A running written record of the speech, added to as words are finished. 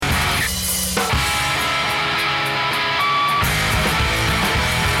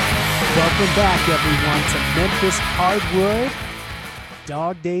Welcome back, everyone, to Memphis Hardwood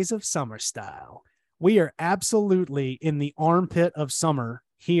Dog Days of Summer Style. We are absolutely in the armpit of summer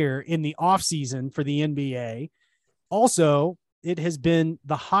here in the offseason for the NBA. Also, it has been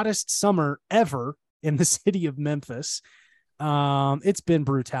the hottest summer ever in the city of Memphis. It's been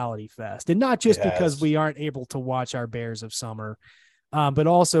brutality fest, and not just because we aren't able to watch our Bears of summer, but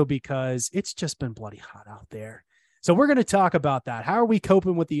also because it's just been bloody hot out there. So we're going to talk about that. How are we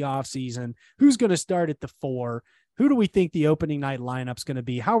coping with the offseason? Who's going to start at the 4? Who do we think the opening night lineup's going to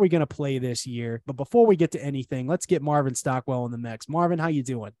be? How are we going to play this year? But before we get to anything, let's get Marvin Stockwell in the mix. Marvin, how you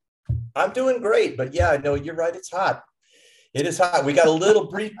doing? I'm doing great, but yeah, no, you're right. It's hot. It is hot. We got a little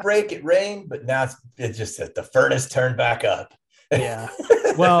brief break. It rained, but now it's just that the furnace turned back up. Yeah.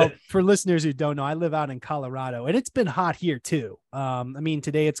 Well, for listeners who don't know, I live out in Colorado, and it's been hot here too. I mean,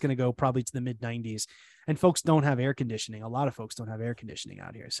 today it's going to go probably to the mid 90s, and folks don't have air conditioning. A lot of folks don't have air conditioning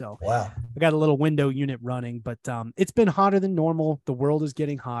out here. So wow, I got a little window unit running, but it's been hotter than normal. The world is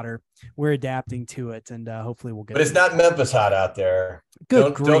getting hotter. We're adapting to it, and hopefully we'll get. But it's not Memphis hot out there.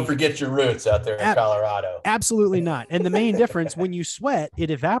 Don't forget your roots out there in Colorado. Absolutely not. And the main difference, when you sweat, it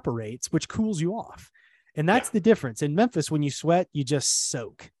evaporates, which cools you off. And that's the difference. In Memphis, when you sweat, you just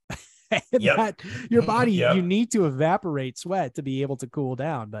soak. Your body, you need to evaporate sweat to be able to cool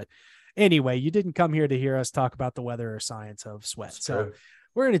down. But anyway, you didn't come here to hear us talk about the weather or science of sweat. So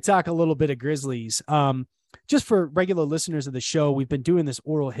we're going to talk a little bit of Grizzlies. Just for regular listeners of the show, we've been doing this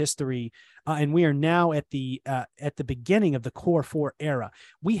oral history, and we are now at the beginning of the Core 4 era.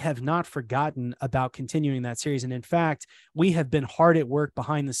 We have not forgotten about continuing that series. And in fact, we have been hard at work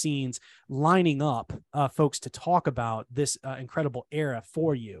behind the scenes, lining up folks to talk about this incredible era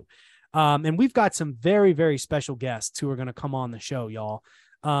for you. And we've got some very, very special guests who are going to come on the show, y'all.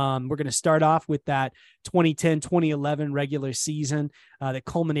 We're going to start off with that 2010-2011 regular season that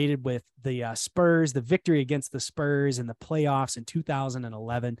culminated with the Spurs, the victory against the Spurs in the playoffs in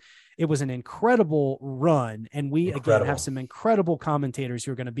 2011. It was an incredible run, and we again have some incredible commentators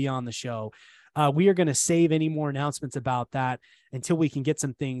who are going to be on the show. We are going to save any more announcements about that until we can get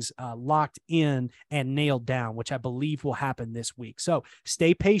some things locked in and nailed down, which I believe will happen this week. So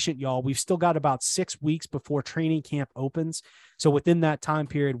stay patient, y'all. We've still got about 6 weeks before training camp opens. So within that time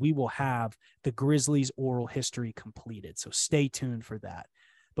period, we will have the Grizzlies oral history completed. So stay tuned for that.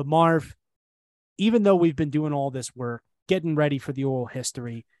 But Marv, even though we've been doing all this work, getting ready for the oral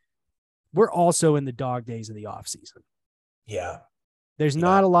history, we're also in the dog days of the offseason. Yeah. There's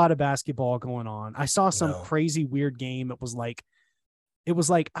not a lot of basketball going on. I saw some crazy weird game. It was like,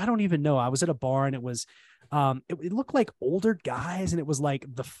 I don't even know. I was at a bar and it was, it looked like older guys, and it was like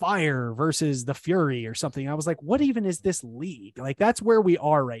the Fire versus the Fury or something. I was like, what even is this league? Like, that's where we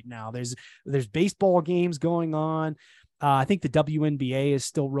are right now. There's baseball games going on. I think the WNBA is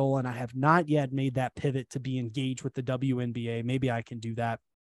still rolling. I have not yet made that pivot to be engaged with the WNBA. Maybe I can do that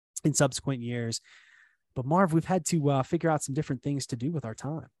in subsequent years. But Marv, we've had to figure out some different things to do with our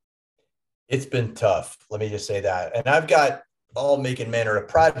time. It's been tough. Let me just say that. And I've got all making manner of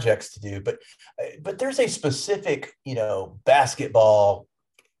projects to do, but there's a specific, basketball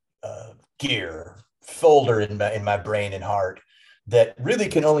gear folder in my brain and heart that really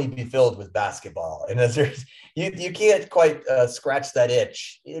can only be filled with basketball. And as you can't quite scratch that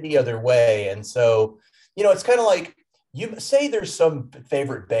itch any other way. And so, it's kind of like, you say there's some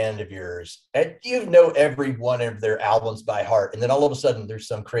favorite band of yours and you know every one of their albums by heart. And then all of a sudden there's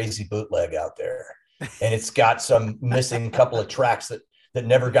some crazy bootleg out there and it's got some missing couple of tracks that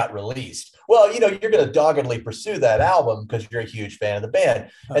never got released. Well, you're going to doggedly pursue that album because you're a huge fan of the band.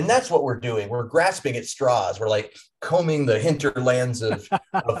 And that's what we're doing. We're grasping at straws. We're like combing the hinterlands of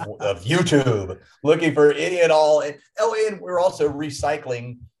YouTube, looking for any and all. And we're also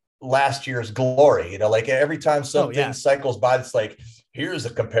recycling last year's glory, like every time something cycles by, it's like, here's a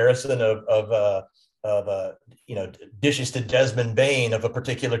comparison of dishes to Desmond Bain of a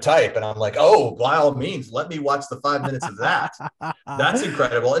particular type. And I'm like, oh, by all means, let me watch the 5 minutes of that. That's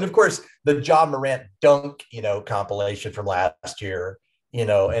incredible. And of course the Ja Morant dunk, compilation from last year,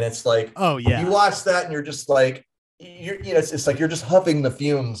 and it's like, oh yeah, you watch that and you're just like, it's like you're just huffing the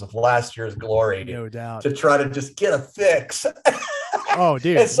fumes of last year's glory, no doubt, to try to just get a fix. Oh,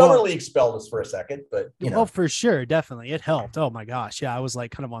 dude. And Summer League expelled us for a second, but well, for sure. Definitely. It helped. Oh my gosh. Yeah. I was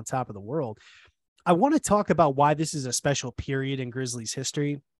like kind of on top of the world. I want to talk about why this is a special period in Grizzlies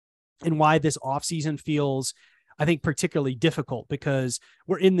history and why this offseason feels, I think, particularly difficult because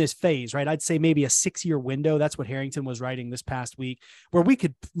we're in this phase, right? I'd say maybe a 6-year window. That's what Harrington was writing this past week, where we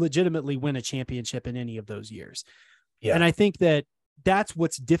could legitimately win a championship in any of those years. Yeah. And I think that's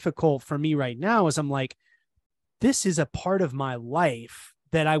what's difficult for me right now is I'm like, this is a part of my life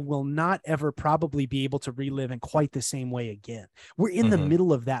that I will not ever probably be able to relive in quite the same way again. We're in the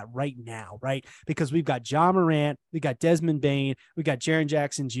middle of that right now, right? Because we've got Ja Morant, we got Desmond Bane, we got Jaren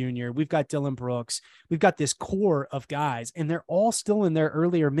Jackson Jr., we've got Dylan Brooks, we've got this core of guys, and they're all still in their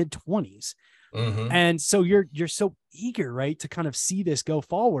earlier mid-20s. And so you're so eager, right, to kind of see this go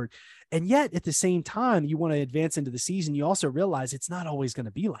forward. And yet at the same time, you want to advance into the season. You also realize it's not always going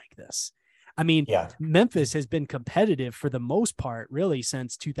to be like this. I mean, Memphis has been competitive for the most part, really,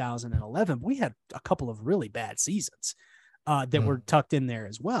 since 2011. We had a couple of really bad seasons that were tucked in there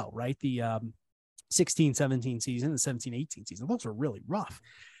as well, right? The 16-17 season, the 17-18 season, those were really rough.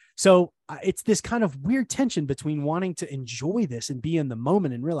 So it's this kind of weird tension between wanting to enjoy this and be in the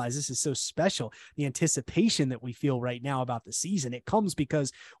moment and realize this is so special. The anticipation that we feel right now about the season, it comes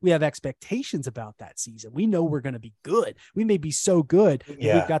because we have expectations about that season. We know we're going to be good. We may be so good that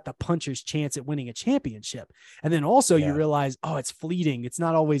we've got the puncher's chance at winning a championship. And then also you realize, oh, it's fleeting. It's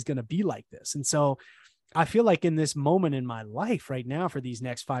not always going to be like this. And so I feel like in this moment in my life right now for these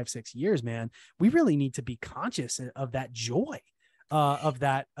next 5-6 years, man, we really need to be conscious of that joy. Of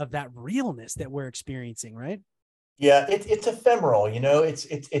that realness that we're experiencing, right? Yeah, it's ephemeral,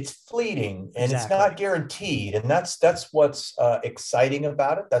 it's fleeting and it's not guaranteed, and that's what's exciting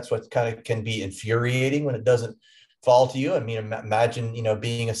about it. That's what kind of can be infuriating when it doesn't fall to you. I mean, imagine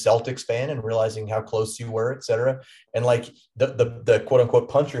being a Celtics fan and realizing how close you were, et cetera, and like the quote unquote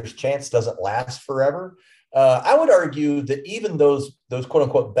puncher's chance doesn't last forever. I would argue that even those quote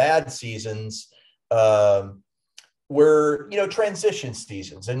unquote bad seasons. Were transition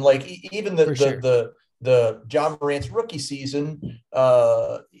seasons, and like even the Ja Morant's rookie season,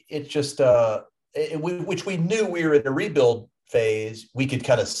 it just which we knew we were in a rebuild phase, we could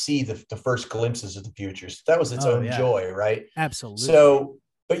kind of see the first glimpses of the future. So that was its own joy, right? Absolutely. So,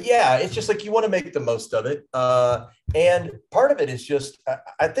 but yeah, it's just like you want to make the most of it, and part of it is just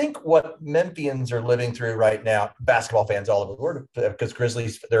I think what Memphians are living through right now, basketball fans all over the world, because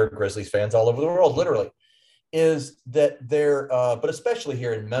there are Grizzlies fans all over the world, literally. Is that they're, but especially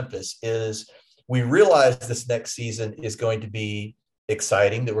here in Memphis, is we realize this next season is going to be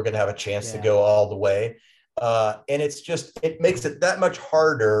exciting, that we're going to have a chance to go all the way. And it makes it that much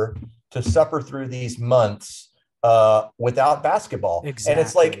harder to suffer through these months without basketball. Exactly. And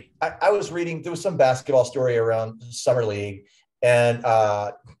it's like, I was reading, there was some basketball story around Summer League, and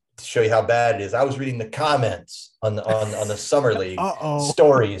to show you how bad it is, I was reading the comments on the Summer League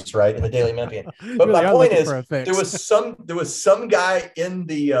stories, right, in the Daily Memphian. But really, my point is, there was some guy in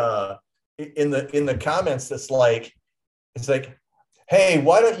the comments that's like, it's like, hey,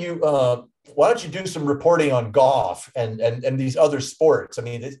 why don't you do some reporting on golf and these other sports? I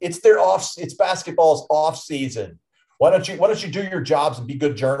mean, it's basketball's off season. Why don't you do your jobs and be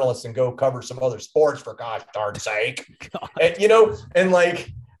good journalists and go cover some other sports, for gosh darn sake? And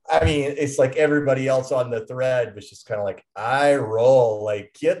like, I mean, it's like everybody else on the thread was just kind of like, I roll,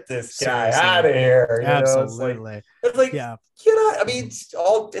 like, get this guy out of here. Absolutely. It's like, I mean,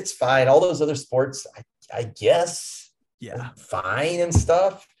 it's fine. All those other sports, I guess, fine and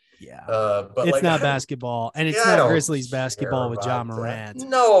stuff. Yeah. But it's not basketball, and it's not Grizzlies basketball with Ja Morant.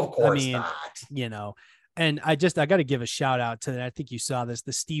 No, of course not. And I got to give a shout out to, I think you saw this,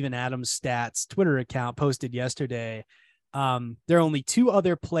 the Steven Adams Stats Twitter account posted yesterday. There are only two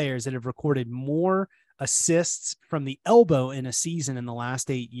other players that have recorded more assists from the elbow in a season in the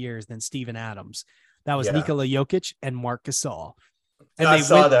last 8 years than Steven Adams. That was Nikola Jokic and Marc Gasol. And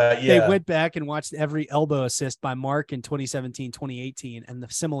they went back and watched every elbow assist by Mark in 2017, 2018, and the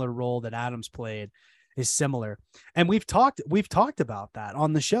similar role that Adams played is similar. And we've talked about that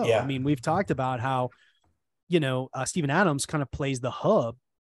on the show. I mean, we've talked about how, Steven Adams kind of plays the hub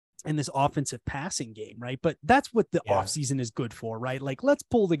in this offensive passing game, right? But that's what the offseason is good for, right? Like, let's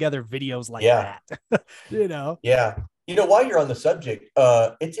pull together videos like that. Yeah. While you're on the subject,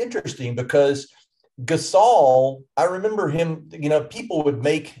 it's interesting because Gasol, I remember him, people would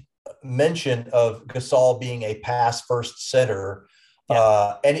make mention of Gasol being a pass first center.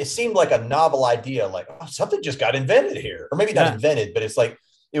 And it seemed like a novel idea, like, oh, something just got invented here, or maybe not invented, but it's like,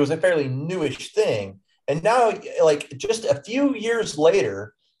 it was a fairly newish thing. And now, like, just a few years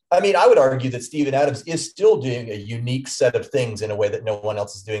later, I mean, I would argue that Steven Adams is still doing a unique set of things in a way that no one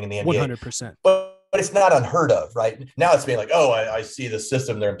else is doing in the NBA. 100%. But it's not unheard of, right? Now it's being like, oh, I see the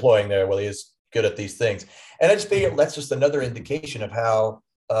system they're employing there. Well, he is good at these things. And I just figure that's just another indication of how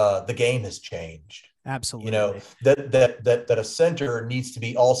the game has changed. Absolutely. That a center needs to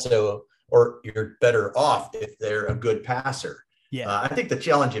be also, or you're better off if they're a good passer. Yeah. I think the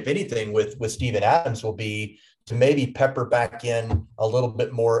challenge, if anything, with Steven Adams will be to maybe pepper back in a little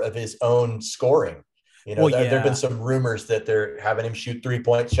bit more of his own scoring. Well, there've been some rumors that they're having him shoot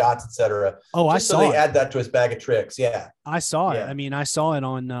 3-point shots, et cetera. Oh, I saw it. Add that to his bag of tricks. Yeah. I saw it. I mean, I saw it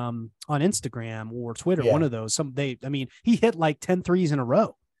on Instagram or Twitter, one of those. He hit like 10 threes in a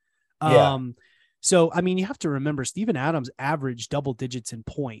row. So, I mean, you have to remember Steven Adams averaged double digits in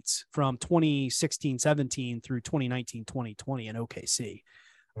points from 2016-17 through 2019-2020 in OKC.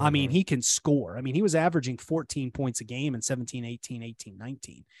 I mean, he can score. I mean, he was averaging 14 points a game in 17-18,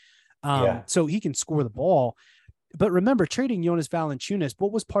 18-19. So he can score the ball. But remember, trading Jonas Valanciunas,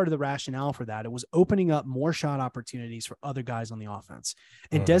 what was part of the rationale for that? It was opening up more shot opportunities for other guys on the offense.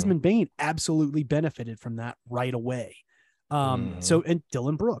 And Desmond Bane absolutely benefited from that right away. So, and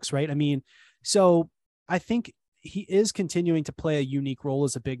Dylan Brooks, right? I mean, so I think he is continuing to play a unique role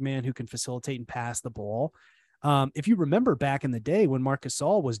as a big man who can facilitate and pass the ball. If you remember back in the day when Marc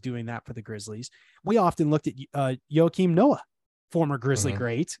Gasol was doing that for the Grizzlies, we often looked at Joakim Noah, former Grizzly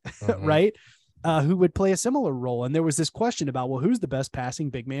great, right? Who would play a similar role. And there was this question about, well, who's the best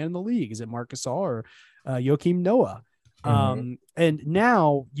passing big man in the league? Is it Marc Gasol or Joakim Noah? And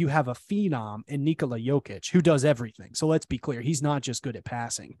now you have a phenom in Nikola Jokic who does everything. So let's be clear. He's not just good at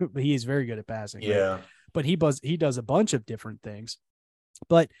passing, but he is very good at passing. Yeah. Right? But he does a bunch of different things.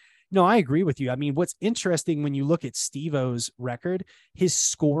 But no, I agree with you. I mean, what's interesting when you look at Steve-O's record, his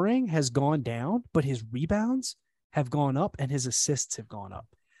scoring has gone down, but his rebounds have gone up and his assists have gone up.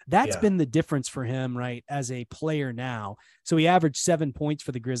 That's been the difference for him, right, as a player now. So he averaged 7 points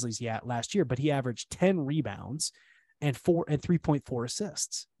for the Grizzlies last year, but he averaged 10 rebounds and 3.4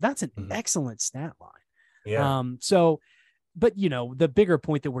 assists. That's an excellent stat line. Yeah. But the bigger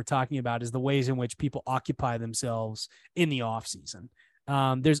point that we're talking about is the ways in which people occupy themselves in the offseason.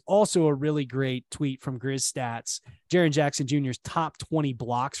 There's also a really great tweet from Grizz Stats, Jaren Jackson Jr.'s top 20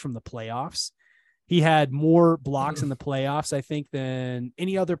 blocks from the playoffs. He had more blocks in the playoffs, I think, than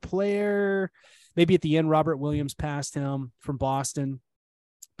any other player. Maybe at the end, Robert Williams passed him from Boston.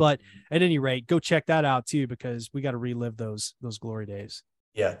 But at any rate, go check that out too, because we got to relive those glory days.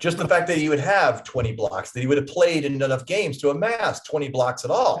 Yeah, just the fact that he would have 20 blocks, that he would have played in enough games to amass 20 blocks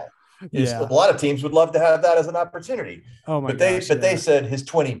at all. A lot of teams would love to have that as an opportunity. Oh my gosh, they said his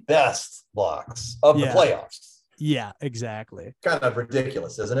 20 best blocks of the playoffs. Yeah, exactly. Kind of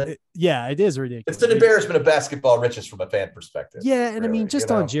ridiculous, isn't it? It is ridiculous. It's an embarrassment of basketball riches from a fan perspective. Yeah, and really, I mean,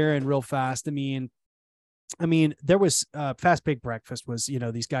 just on Jaren real fast. I mean, there was Fast Big Breakfast was,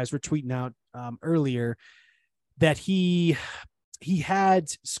 these guys were tweeting out earlier that he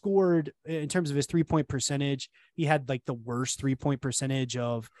had scored in terms of his 3-point percentage. He had like the worst 3-point percentage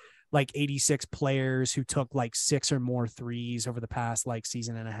of like 86 players who took like 6 or more threes over the past like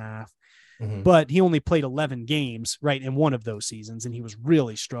season and a half. But he only played 11 games, right, in one of those seasons, and he was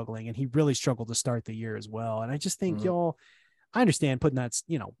really struggling, and he really struggled to start the year as well. And I just think y'all, I understand putting that,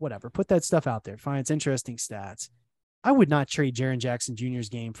 whatever, put that stuff out there. Fine, it's interesting stats. I would not trade Jaren Jackson Jr.'s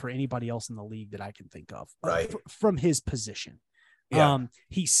game for anybody else in the league that I can think of, right, from his position. Yeah.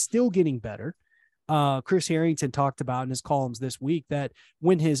 He's still getting better. Chris Harrington talked about in his columns this week that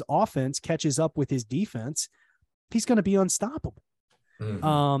when his offense catches up with his defense, he's going to be unstoppable.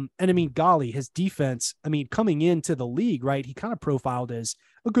 And I mean, golly, his defense, coming into the league, right, he kind of profiled as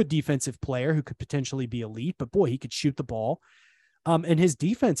a good defensive player who could potentially be elite, but boy, he could shoot the ball. And his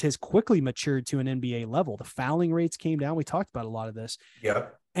defense has quickly matured to an NBA level. The fouling rates came down. We talked about a lot of this. Yeah.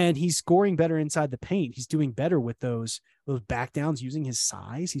 And he's scoring better inside the paint. He's doing better with those back downs using his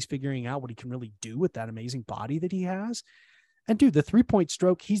size. He's figuring out what he can really do with that amazing body that he has. And dude, the 3-point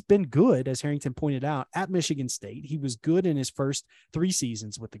stroke, he's been good, as Harrington pointed out, at Michigan State. He was good in his first 3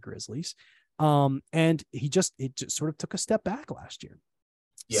 seasons with the Grizzlies. And it just sort of took a step back last year.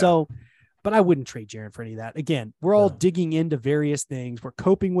 Yeah. So, but I wouldn't trade Jaren for any of that. Again, we're all digging into various things. We're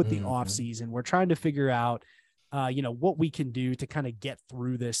coping with the off season. We're trying to figure out, what we can do to kind of get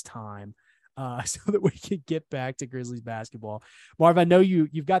through this time. So that we can get back to Grizzlies basketball. Marv, I know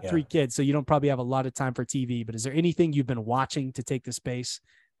you've got 3 kids, so you don't probably have a lot of time for TV, but is there anything you've been watching to take the space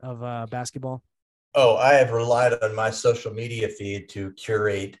of basketball? Oh, I have relied on my social media feed to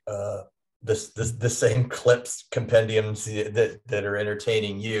curate the same clips, compendiums that are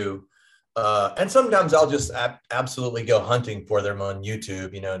entertaining you. And sometimes I'll just absolutely go hunting for them on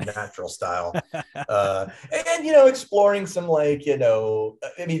YouTube, natural style. And exploring some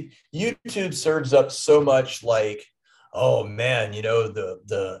YouTube serves up so much like, oh man,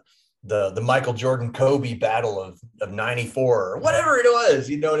 the Michael Jordan Kobe battle of 94 or whatever it was,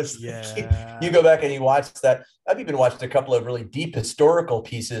 you notice, you go back and you watch that. I've even watched a couple of really deep historical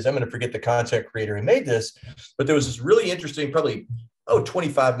pieces. I'm going to forget the content creator who made this, but there was this really interesting, probably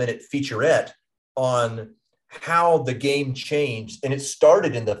 25-minute featurette on how the game changed. And it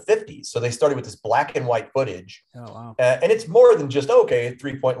started in the 50s. So they started with this black and white footage. Oh, wow. And it's more than just, okay,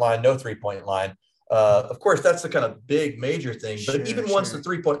 3-point line, no 3-point line. Of course, that's the kind of big major thing. But even once the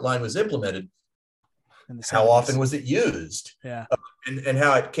 3-point line was implemented, how often was it used? Yeah. And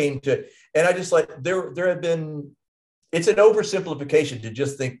how it came to, and I just like, there have been, it's an oversimplification to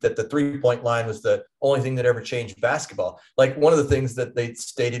just think that the 3-point line was the only thing that ever changed basketball. Like one of the things that they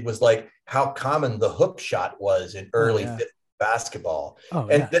stated was like how common the hook shot was in early basketball.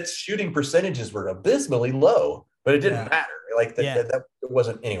 And that shooting percentages were abysmally low, but it didn't matter. Like that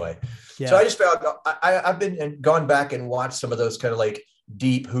wasn't anyway. So I just found I've been and gone back and watched some of those kind of like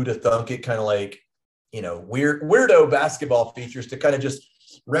deep who to thunk it, kind of like, you know, weirdo basketball features to kind of just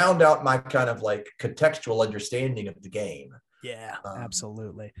round out my kind of like contextual understanding of the game. Yeah,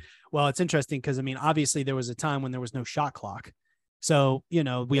 absolutely. Well, it's interesting because, I mean, obviously there was a time when there was no shot clock. So, you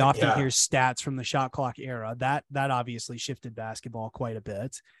know, we often hear stats from the shot clock era that obviously shifted basketball quite a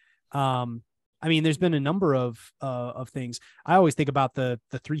bit. I mean, there's been a number of things. I always think about the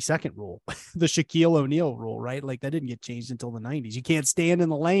 3-second rule, the Shaquille O'Neal rule, right? Like that didn't get changed until the 90s. You can't stand in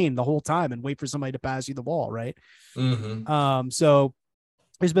the lane the whole time and wait for somebody to pass you the ball, right? Mm-hmm. So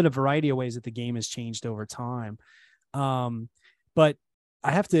there's been a variety of ways that the game has changed over time. But I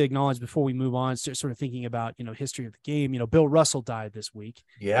have to acknowledge before we move on, sort of thinking about, you know, history of the game, you know, Bill Russell died this week.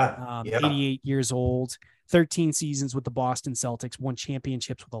 88 years old, 13 seasons with the Boston Celtics, won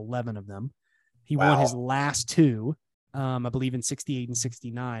championships with 11 of them. He won his last two, I believe in 68 and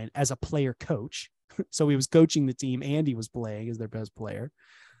 69 as a player coach. So he was coaching the team and he was playing as their best player.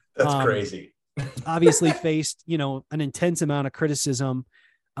 That's crazy. Obviously faced, you know, an intense amount of criticism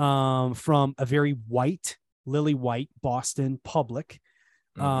from a very white, lily white Boston public.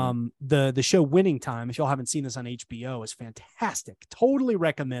 The show Winning Time, if y'all haven't seen this on HBO, is fantastic. Totally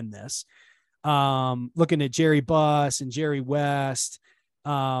recommend this. Looking at Jerry Buss and Jerry West,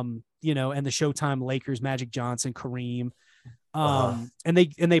 you know, and the Showtime Lakers, Magic Johnson, Kareem. And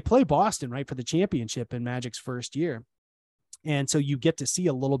they play Boston, right, for the championship in Magic's first year. And so you get to see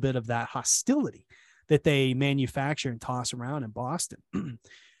a little bit of that hostility that they manufacture and toss around in Boston.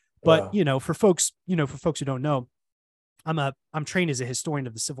 But, you know, for folks who don't know, I'm trained as a historian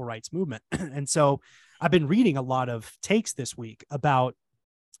of the civil rights movement. And so I've been reading a lot of takes this week about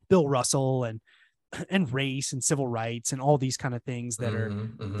Bill Russell and race and civil rights and all these kind of things that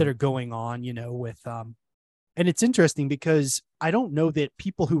are going on, you know, with, and it's interesting because I don't know that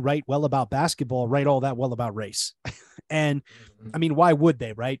people who write well about basketball write all that well about race. And I mean, why would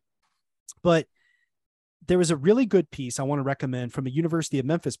they? Right. But there was a really good piece I want to recommend from a University of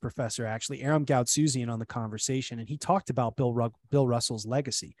Memphis professor, actually, Aram Goudsouzian, on The Conversation. And he talked about Bill Russell's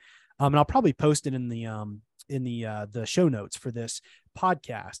legacy. And I'll probably post it in the show notes for this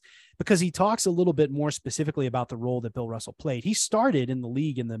podcast, because he talks a little bit more specifically about the role that Bill Russell played. He started in the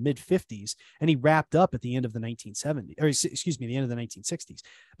league in the mid 50s and he wrapped up at the end of the 1970s, or excuse me, the end of the 1960s.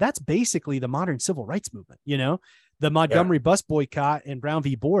 That's basically the modern civil rights movement. You know, the Montgomery bus boycott and Brown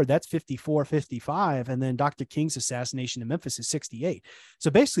v. Board, that's 54, 55. And then Dr. King's assassination in Memphis is 68.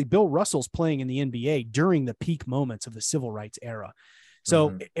 So basically Bill Russell's playing in the NBA during the peak moments of the civil rights era.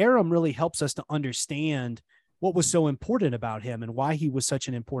 So Aram really helps us to understand what was so important about him and why he was such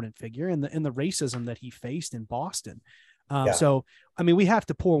an important figure, and the racism that he faced in Boston. So, I mean, we have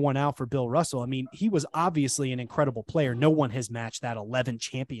to pour one out for Bill Russell. I mean, he was obviously an incredible player. No one has matched that 11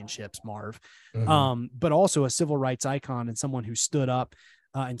 championships, Marv, but also a civil rights icon and someone who stood up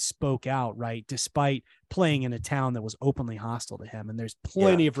and spoke out, right, despite playing in a town that was openly hostile to him. And there's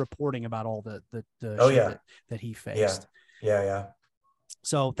plenty of reporting about all the shit that he faced.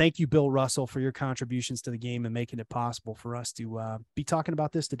 So thank you, Bill Russell, for your contributions to the game and making it possible for us to be talking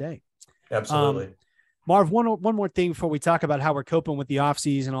about this today. Absolutely. Marv, one more thing before we talk about how we're coping with the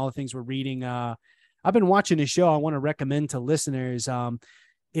offseason and all the things we're reading. I've been watching a show I want to recommend to listeners.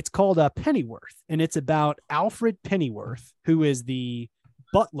 It's called Pennyworth, and it's about Alfred Pennyworth, who is the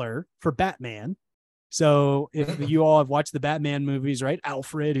butler for Batman. So if you all have watched the Batman movies, right?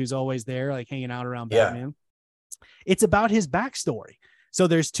 Alfred, who's always there, like hanging out around Batman. It's about his backstory. So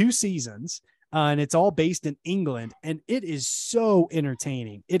there's 2 seasons, and it's all based in England, and it is so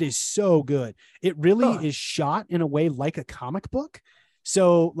entertaining. It is so good. It really is shot in a way like a comic book.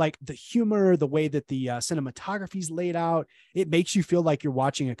 So like the humor, the way that the cinematography is laid out, it makes you feel like you're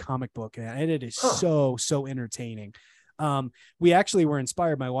watching a comic book, and it is so entertaining. We actually were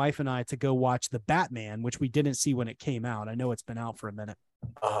inspired, my wife and I, to go watch the Batman, which we didn't see when it came out. I know it's been out for a minute.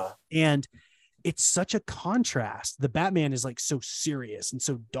 And it's such a contrast. The Batman is like so serious and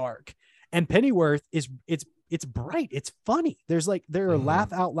so dark, and Pennyworth is it's bright. It's funny. There are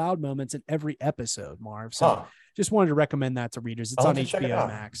laugh out loud moments in every episode, Marv. So just wanted to recommend that to readers. It's on HBO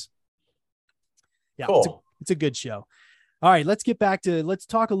Max. Yeah, cool. It's a good show. All right, let's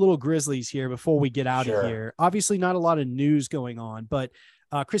talk a little Grizzlies here before we get out of here. Obviously not a lot of news going on, but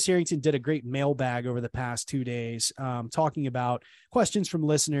Chris Harrington did a great mailbag over the past 2 days, talking about questions from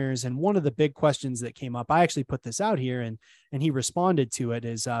listeners. And one of the big questions that came up, I actually put this out here and he responded to it,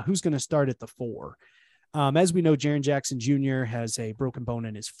 is who's going to start at the 4? As we know, Jaren Jackson Jr. has a broken bone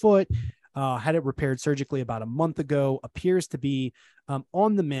in his foot, had it repaired surgically about a month ago, appears to be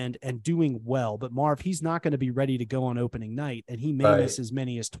on the mend and doing well. But Marv, he's not going to be ready to go on opening night, and he may miss as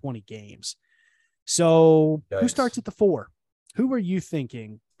many as 20 games. So who starts at the 4? Who are you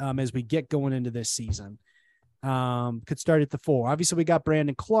thinking as we get going into this season? Could start at the 4. Obviously, we got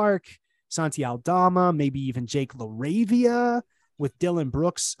Brandon Clark, Santi Aldama, maybe even Jake LaRavia, with Dylan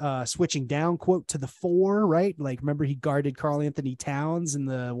Brooks switching down, quote, to the 4, right? Like, remember he guarded Karl Anthony Towns in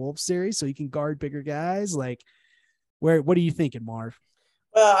the Wolves series, so he can guard bigger guys. Like, what are you thinking, Marv?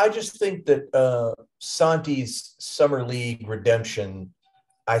 Well, I just think that Santi's summer league redemption,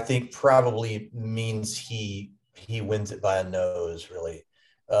 I think, probably means he wins it by a nose, really,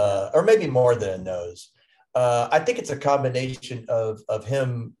 or maybe more than a nose. I think it's a combination of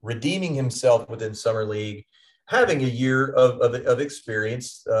him redeeming himself within summer league, having a year of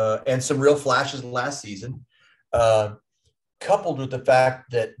experience and some real flashes last season, coupled with the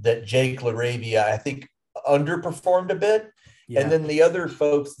fact that Jake LaRavia, I think, underperformed a bit. Yeah. And then the other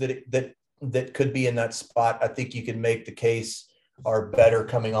folks that could be in that spot, I think you can make the case are better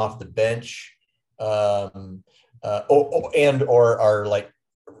coming off the bench, or are like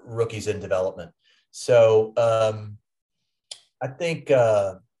rookies in development. So I think,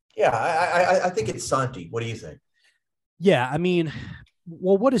 I think it's Santi. What do you think? Yeah, I mean,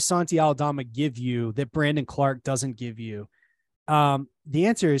 well, what does Santi Aldama give you that Brandon Clark doesn't give you? The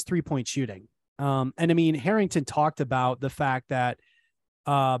answer is 3-point shooting. And I mean, Harrington talked about the fact that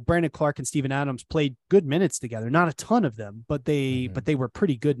Brandon Clark and Steven Adams played good minutes together, not a ton of them, but they were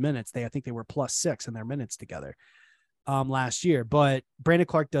pretty good minutes. I think they were +6 in their minutes together last year, but Brandon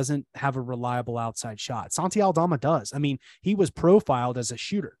Clark doesn't have a reliable outside shot. Santi Aldama does. I mean, he was profiled as a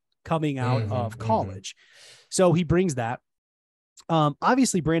shooter coming out of college. So he brings that.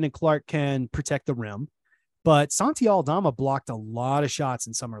 Obviously Brandon Clark can protect the rim, but Santi Aldama blocked a lot of shots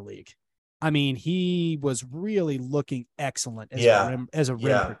in summer league. I mean, he was really looking excellent as a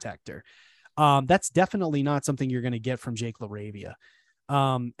rim protector. That's definitely not something you're going to get from Jake LaRavia.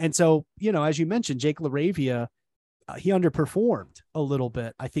 And so, you know, as you mentioned, Jake LaRavia, he underperformed a little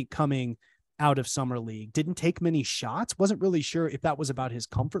bit, I think, coming out of summer league. Didn't take many shots. Wasn't really sure if that was about his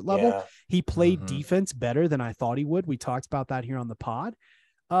comfort level. Yeah. He played defense better than I thought he would. We talked about that here on the pod.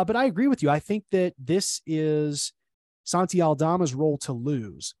 But I agree with you. I think that this is Santi Aldama's role to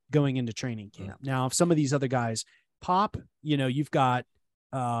lose going into training camp. Now, if some of these other guys pop, you know, you've got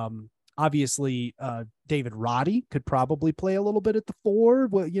obviously David Roddy could probably play a little bit at the 4.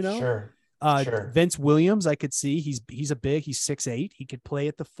 Well, you know, sure. Vince Williams, I could see he's 6'8". He could play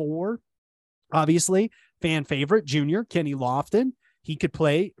at the 4. Obviously, fan favorite junior Kenny Lofton, he could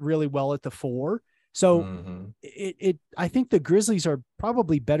play really well at the 4. So I think the Grizzlies are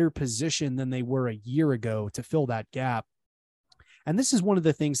probably better positioned than they were a year ago to fill that gap. And this is one of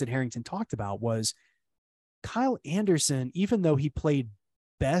the things that Harrington talked about was Kyle Anderson, even though he played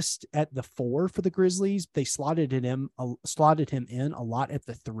best at the 4 for the Grizzlies, they slotted him in a lot at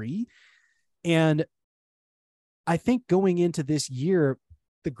the 3. And I think going into this year,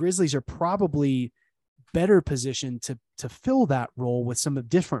 the Grizzlies are probably better positioned to fill that role with some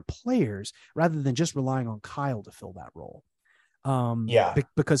different players rather than just relying on Kyle to fill that role.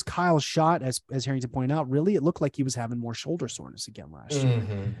 Because Kyle's shot, as Harrington pointed out, really, it looked like he was having more shoulder soreness again last year.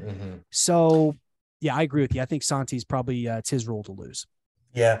 So yeah, I agree with you. I think Santi's probably it's his role to lose.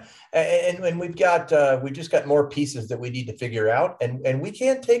 Yeah. And we just got more pieces that we need to figure out, and we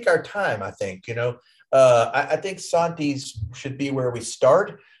can take our time. I think, you know, I think Santi's should be where we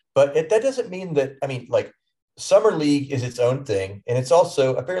start, but that doesn't mean that, I mean, like, summer league is its own thing, and it's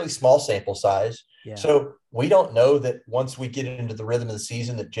also a fairly small sample size. Yeah. So we don't know that once we get into the rhythm of the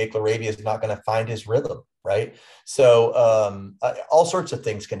season that Jake LaRavia is not going to find his rhythm, right? So all sorts of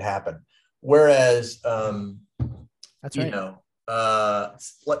things can happen. Whereas, that's right. You know,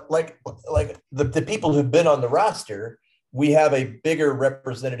 like the people who've been on the roster, we have a bigger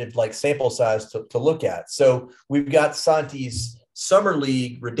representative like sample size to look at. So we've got Santi's summer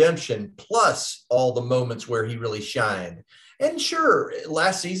league redemption plus all the moments where he really shined. And sure,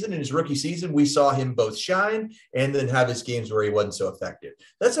 last season, in his rookie season, we saw him both shine and then have his games where he wasn't so effective.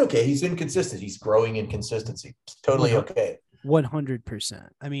 That's okay. He's inconsistent. He's growing in consistency. It's totally okay. 100%.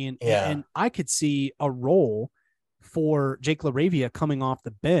 I mean, yeah. and I could see a role for Jake LaRavia coming off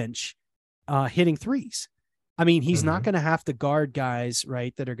the bench, hitting threes. I mean, he's not going to have to guard guys,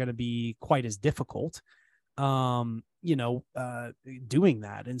 right, that are going to be quite as difficult, doing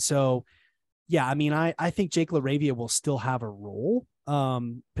that. And so, yeah, I mean, I think Jake LaRavia will still have a role,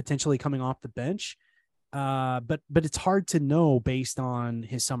 potentially coming off the bench. But it's hard to know based on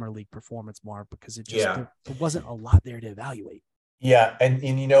his summer league performance, Marv, because it just there wasn't a lot there to evaluate. Yeah, and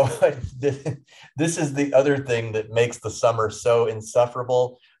you know what? This is the other thing that makes the summer so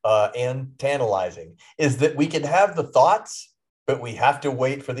insufferable and tantalizing, is that we can have the thoughts, but we have to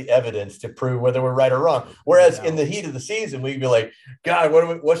wait for the evidence to prove whether we're right or wrong. Whereas in the heat of the season, we'd be like, God,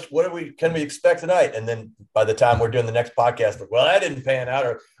 what can we expect tonight? And then by the time we're doing the next podcast, like, well, that didn't pan out,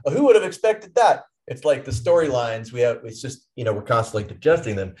 or who would have expected that? It's like the storylines it's just, we're constantly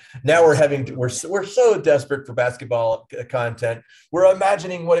adjusting them. Now we're so desperate for basketball content. We're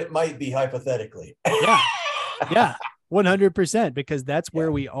imagining what it might be hypothetically. Yeah. 100%, because that's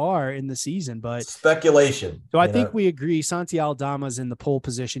where we are in the season. But speculation. So I think we agree. Santi Aldama's in the pole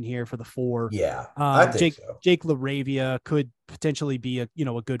position here for the 4. Yeah, I think so. Jake LaRavia could potentially be a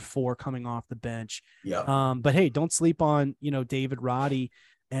good 4 coming off the bench. Yeah. But hey, don't sleep on David Roddy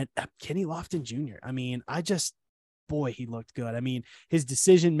and Kenny Lofton Jr. I mean, boy, he looked good. I mean, his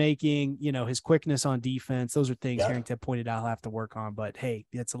decision making, his quickness on defense, those are things Harrington pointed out he'll have to work on. But hey,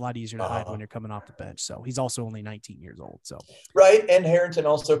 it's a lot easier to hide when you're coming off the bench. So he's also only 19 years old. So right. And Harrington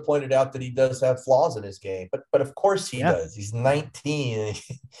also pointed out that he does have flaws in his game, but of course he does. He's 19.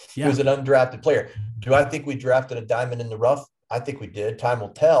 He was an undrafted player. Do I think we drafted a diamond in the rough? I think we did. Time will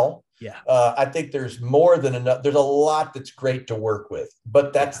tell. Yeah. I think there's more than enough. There's a lot that's great to work with,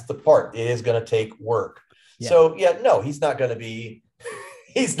 but that's the part. It is going to take work. Yeah. So no, he's not going to be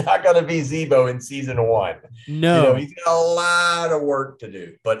Zebo in season 1. No, he's got a lot of work to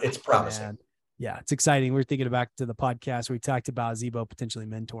do, but it's promising. Man. Yeah, it's exciting. We're thinking back to the podcast where we talked about Zebo potentially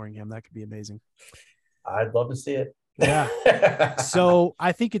mentoring him. That could be amazing. I'd love to see it. Yeah. So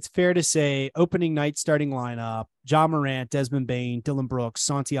I think it's fair to say opening night starting lineup: Ja Morant, Desmond Bane, Dylan Brooks,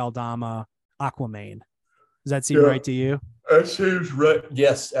 Santi Aldama, Aquaman. Does that seem right to you? That seems right.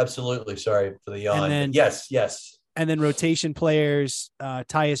 Yes, absolutely. Sorry for the yawn. Yes. And then rotation players: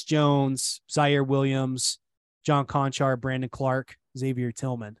 Tyus Jones, Zaire Williams, John Conchar, Brandon Clark, Xavier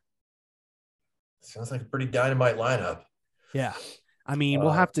Tillman. Sounds like a pretty dynamite lineup. Yeah. I mean,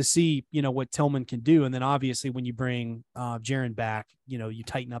 we'll have to see, what Tillman can do. And then obviously when you bring Jaren back, you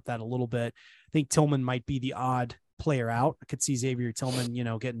tighten up that a little bit. I think Tillman might be the odd player out. I could see Xavier Tillman,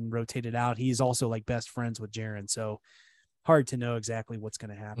 getting rotated out. He's also like best friends with Jaren. So hard to know exactly what's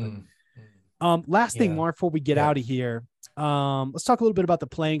going to happen. Last thing, Mark, before we get out of here, let's talk a little bit about the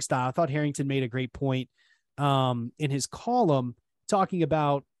playing style. I thought Harrington made a great point in his column talking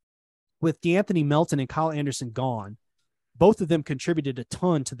about with DeAnthony Melton and Kyle Anderson gone, both of them contributed a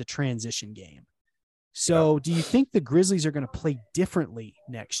ton to the transition game. So do you think the Grizzlies are going to play differently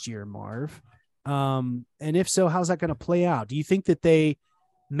next year, Marv? And if so, how's that going to play out? Do you think that they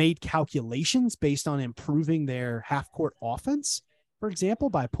made calculations based on improving their half-court offense, for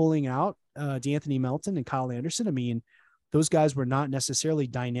example, by pulling out DeAnthony Melton and Kyle Anderson? I mean, those guys were not necessarily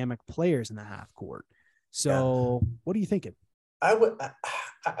dynamic players in the half-court. So what are you thinking?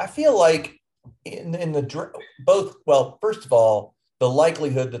 I feel like in the both, well, first of all, the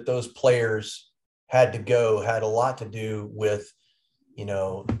likelihood that those players had to go had a lot to do with,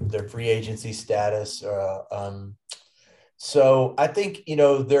 their free agency status. So I think,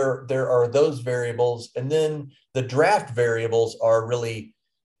 there are those variables, and then the draft variables are really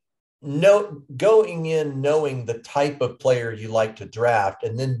going in, knowing the type of player you like to draft,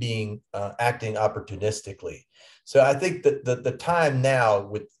 and then acting opportunistically. So I think that the time now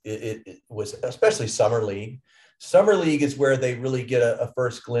with it was especially summer league. Summer league is where they really get a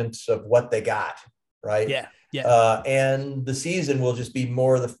first glimpse of what they got, right? Yeah. And the season will just be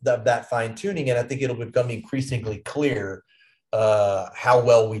more of that fine tuning, and I think it'll become increasingly clear how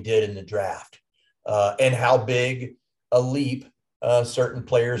well we did in the draft and how big a leap certain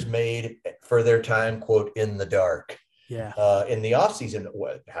players made for their time, quote, in the dark. Yeah. In the offseason,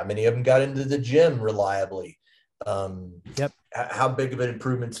 how many of them got into the gym reliably? How big of an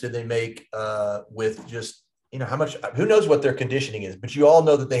improvements did they make with just, how much, who knows what their conditioning is, but you all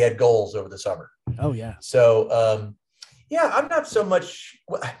know that they had goals over the summer. Oh yeah. So, I'm not so much.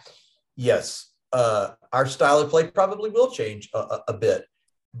 Yes. Our style of play probably will change a bit.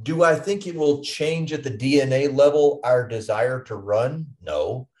 Do I think it will change at the DNA level our desire to run?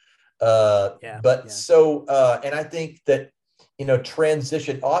 No. And I think that,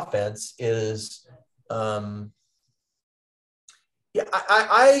 transition offense is, I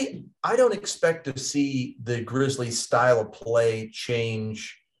don't expect to see the Grizzlies style of play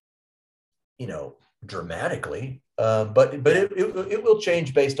change, dramatically. But it will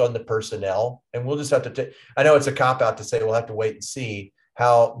change based on the personnel, and we'll just have to I know it's a cop out to say we'll have to wait and see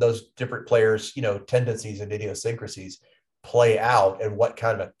how those different players, tendencies and idiosyncrasies play out and what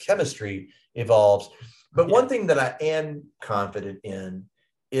kind of chemistry evolves. But one thing that I am confident in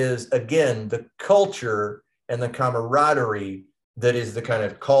is, again, the culture and the camaraderie that is the kind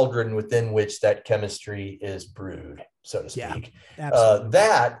of cauldron within which that chemistry is brewed, so to speak.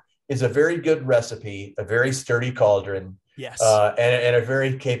 That is a very good recipe, a very sturdy cauldron. Yes. And a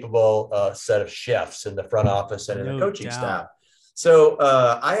very capable set of chefs in the front office and in the coaching staff. So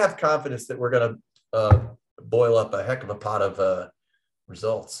I have confidence that we're going to boil up a heck of a pot of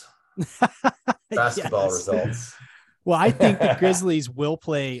results, basketball results. Well, I think the Grizzlies will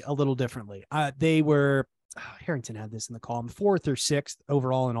play a little differently. They were, Harrington had this in the column, 4th or 6th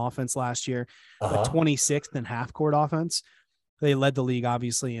overall in offense last year, but 26th in half court offense. They led the league,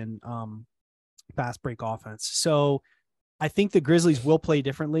 obviously, in fast break offense. So I think the Grizzlies will play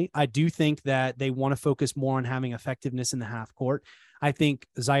differently. I do think that they want to focus more on having effectiveness in the half court. I think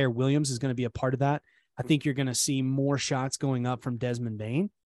Zaire Williams is going to be a part of that. I think you're going to see more shots going up from Desmond Bane.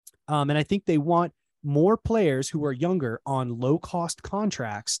 And I think they want more players who are younger on low-cost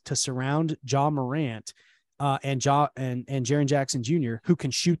contracts to surround Ja Morant and Jaren Jackson Jr., who can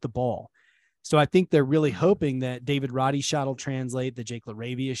shoot the ball. So I think they're really hoping that David Roddy's shot will translate, that Jake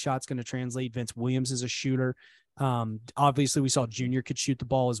LaRavia's shot's going to translate. Vince Williams is a shooter. Obviously, we saw Junior could shoot the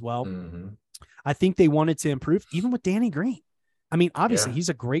ball as well. Mm-hmm. I think they wanted to improve, even with Danny Green. I mean, obviously, he's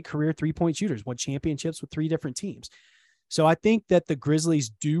a great career three-point shooter. Won championships with 3 different teams. So I think that the Grizzlies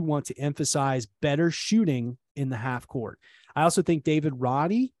do want to emphasize better shooting in the half court. I also think David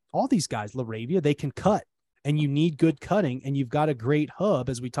Roddy, all these guys, LaRavia, they can cut. And you need good cutting, and you've got a great hub,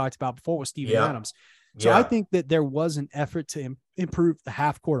 as we talked about before with Steven Adams. So I think that there was an effort to improve the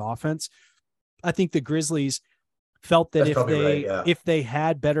half-court offense. I think the Grizzlies felt that if they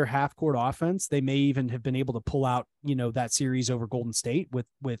had better half-court offense, they may even have been able to pull out, that series over Golden State with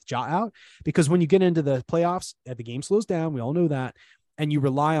Ja out. Because when you get into the playoffs, the game slows down. We all know that. And you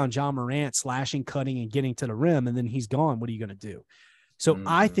rely on Ja Morant slashing, cutting, and getting to the rim, and then he's gone. What are you going to do? So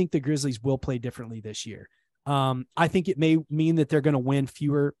I think the Grizzlies will play differently this year. I think it may mean that they're going to win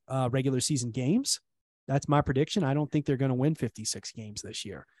fewer regular season games. That's my prediction. I don't think they're going to win 56 games this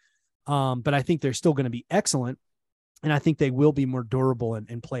year. But I think they're still going to be excellent. And I think they will be more durable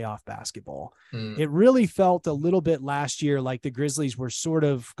in playoff basketball. It really felt a little bit last year like the Grizzlies were sort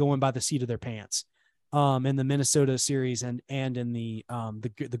of going by the seat of their pants in the Minnesota series and in the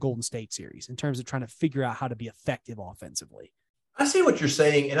Golden State series in terms of trying to figure out how to be effective offensively. I see what you're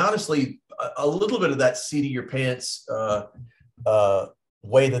saying. And honestly, a little bit of that seat of your pants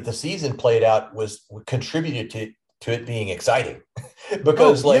way that the season played out was contributed to it being exciting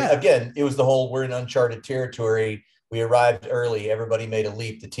because again, it was the whole, we're in uncharted territory. We arrived early. Everybody made a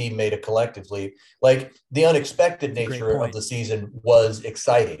leap. The team made a collective leap. Like the unexpected nature of the season was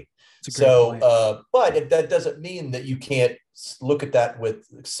exciting. So, but that doesn't mean that you can't look at that with,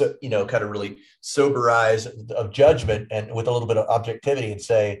 kind of really sober eyes of judgment and with a little bit of objectivity and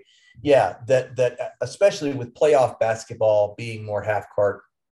say, that especially with playoff basketball being more half court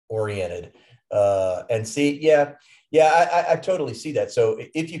oriented and see, I totally see that. So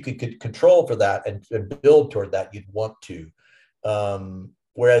if you could control for that and build toward that, you'd want to.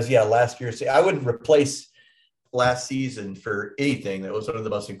 Whereas, last year, I wouldn't replace last season for anything. That was one of the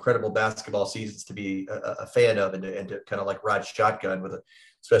most incredible basketball seasons to be a fan of and to kind of like ride shotgun with it,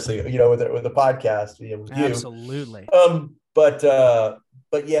 especially, with the podcast. Absolutely. But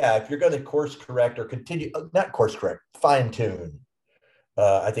if you're going to course correct or continue, not course correct, fine tune,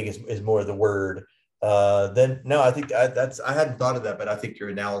 I think is more the word. Then no, I think I hadn't thought of that, but I think your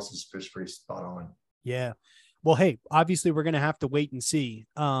analysis is pretty spot on. Yeah. Well, hey, obviously we're going to have to wait and see.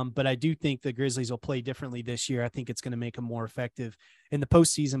 But I do think the Grizzlies will play differently this year. I think it's going to make them more effective in the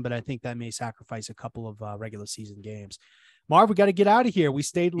postseason, but I think that may sacrifice a couple of regular season games. Marv, we got to get out of here. We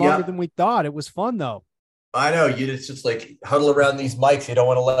stayed longer than we thought. It was fun though. I know it's just like huddle around these mics. You don't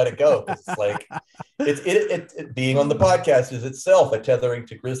want to let it go. It's like it being on the podcast is itself a tethering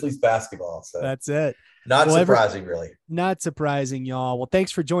to Grizzlies basketball. So that's it. Not surprising, really. Not surprising, y'all. Well,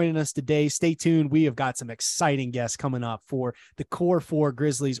 thanks for joining us today. Stay tuned. We have got some exciting guests coming up for the Core 4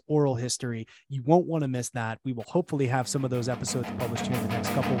 Grizzlies oral history. You won't want to miss that. We will hopefully have some of those episodes published here in the next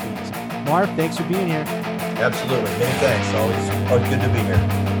couple of weeks. Marv, thanks for being here. Absolutely. Many thanks. Always good to be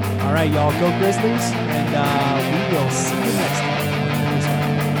here. All right, y'all. Go Grizzlies, and we will see you next time.